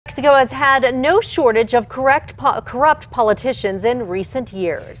Mexico has had no shortage of corrupt politicians in recent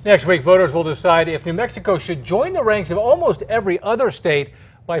years. Next week, voters will decide if New Mexico should join the ranks of almost every other state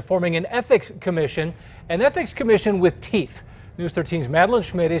by forming an ethics commission with teeth. News 13's Madeline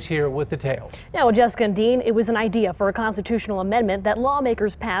Schmidt is here with details. Now, Jessica and Dean, it was an idea for a constitutional amendment that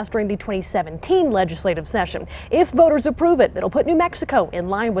lawmakers passed during the 2017 legislative session. If voters approve it, it'll put New Mexico in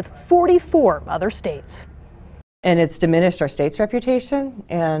line with 44 other states. And it's diminished our state's reputation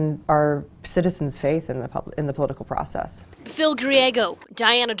and our citizens' faith in the political process. Phil Griego,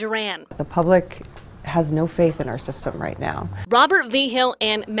 Diana Duran. The public has no faith in our system right now. Robert Vigil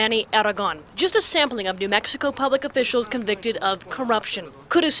and Manny Aragon. Just a sampling of New Mexico public officials convicted of corruption.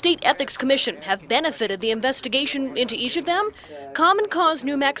 Could a state ethics commission have benefited the investigation into each of them? Common Cause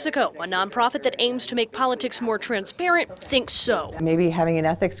New Mexico, a nonprofit that aims to make politics more transparent, thinks so. Maybe having an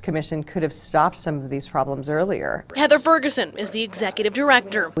ethics commission could have stopped some of these problems earlier. Heather Ferguson is the executive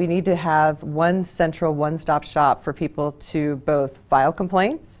director. We need to have one central, one-stop shop for people to both file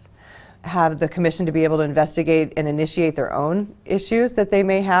complaints, have the commission to be able to investigate and initiate their own issues that they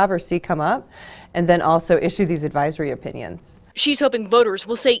may have or see come up, and then also issue these advisory opinions. She's hoping voters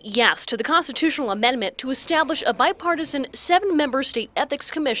will say yes to the constitutional amendment to establish a bipartisan 7-member state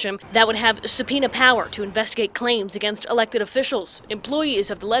ethics commission that would have subpoena power to investigate claims against elected officials,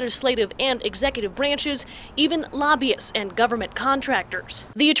 employees of the legislative and executive branches, even lobbyists and government contractors.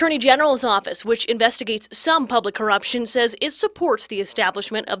 The Attorney General's office, which investigates some public corruption, says it supports the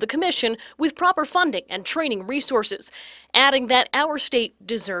establishment of the commission with proper funding and training resources, adding that our state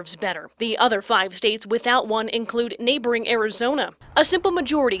deserves better. The other 5 states without one include neighboring Arizona. A simple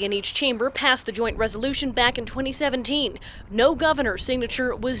majority in each chamber passed the joint resolution back in 2017. No governor's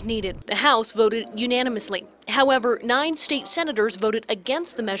signature was needed. The House voted unanimously. However, 9 state senators voted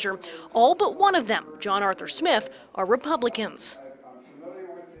against the measure. All but one of them, John Arthur Smith, are Republicans.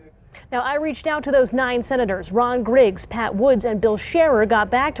 Now, I reached out to those 9 senators. Ron Griggs, Pat Woods, and Bill Scherer got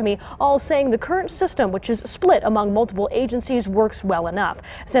back to me, all saying the current system, which is split among multiple agencies, works well enough.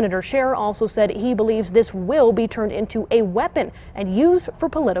 Senator Scherer also said he believes this will be turned into a weapon and used for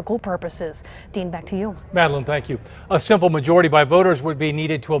political purposes. Dean, back to you. Madeline, thank you. A simple majority by voters would be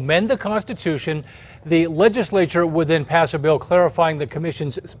needed to amend the Constitution. The legislature would then pass a bill clarifying the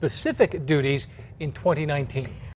commission's specific duties in 2019.